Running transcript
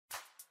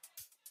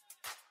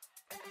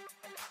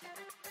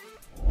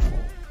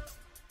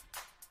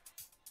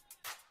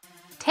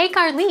take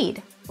our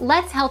lead.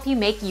 Let's help you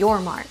make your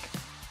mark.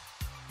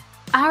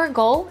 Our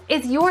goal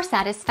is your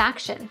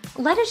satisfaction.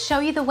 Let us show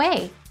you the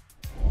way.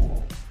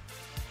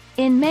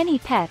 In many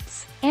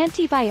pets,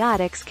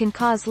 antibiotics can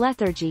cause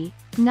lethargy,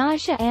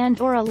 nausea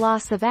and/or a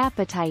loss of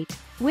appetite,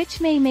 which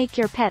may make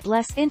your pet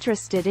less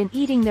interested in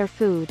eating their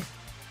food.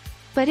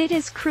 But it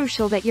is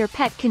crucial that your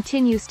pet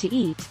continues to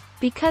eat,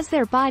 because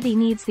their body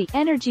needs the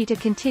energy to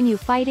continue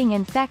fighting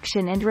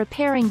infection and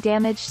repairing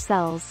damaged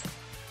cells.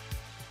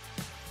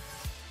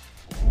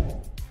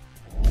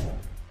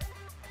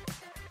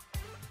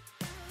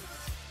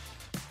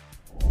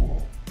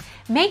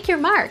 Make your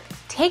mark.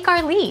 Take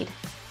our lead.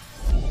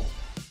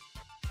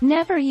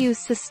 Never use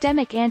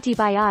systemic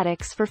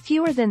antibiotics for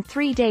fewer than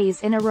 3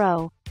 days in a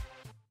row.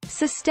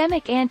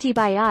 Systemic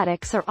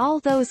antibiotics are all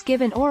those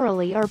given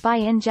orally or by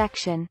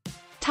injection.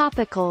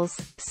 Topicals,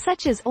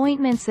 such as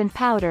ointments and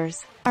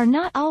powders, are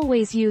not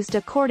always used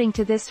according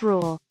to this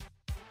rule.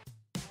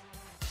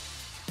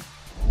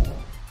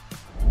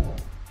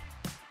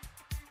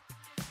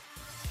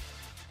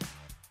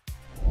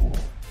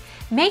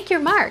 Make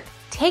your mark.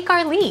 Take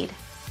our lead.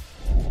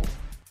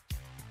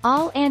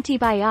 All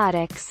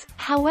antibiotics,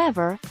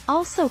 however,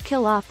 also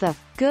kill off the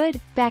good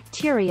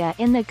bacteria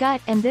in the gut,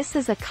 and this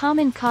is a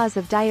common cause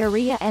of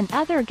diarrhea and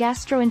other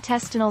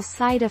gastrointestinal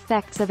side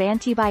effects of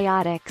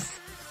antibiotics.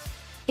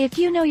 If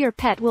you know your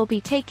pet will be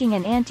taking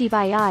an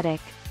antibiotic,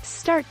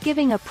 start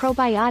giving a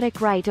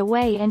probiotic right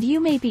away and you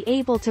may be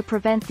able to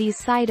prevent these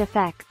side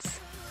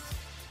effects.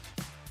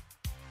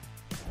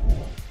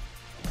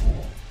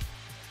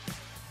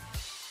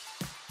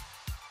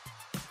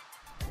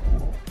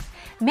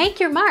 Make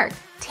your mark.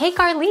 Take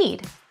our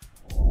lead.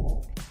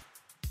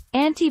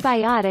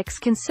 Antibiotics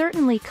can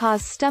certainly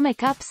cause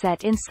stomach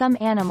upset in some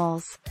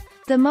animals.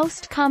 The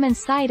most common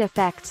side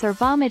effects are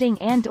vomiting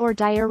and/or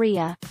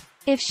diarrhea.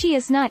 If she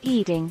is not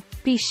eating,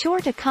 be sure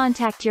to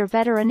contact your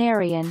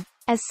veterinarian,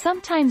 as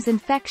sometimes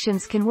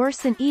infections can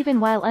worsen even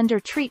while under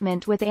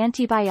treatment with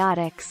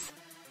antibiotics.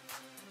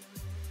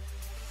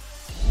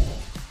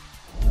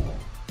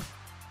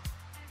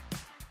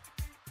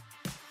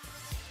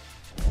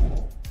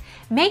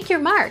 Make your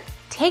mark.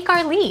 Take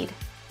our lead.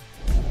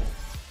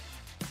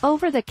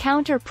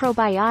 Over-the-counter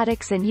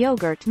probiotics and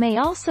yogurt may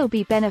also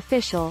be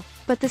beneficial,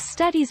 but the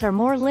studies are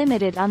more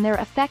limited on their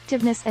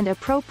effectiveness and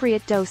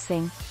appropriate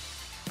dosing.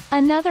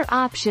 Another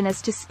option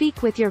is to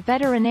speak with your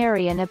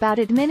veterinarian about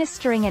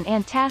administering an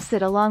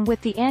antacid along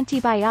with the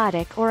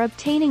antibiotic or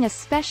obtaining a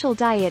special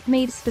diet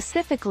made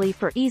specifically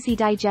for easy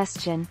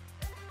digestion.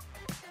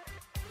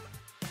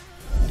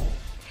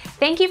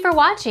 Thank you for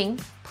watching.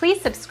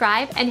 Please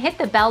subscribe and hit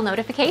the bell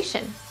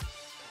notification.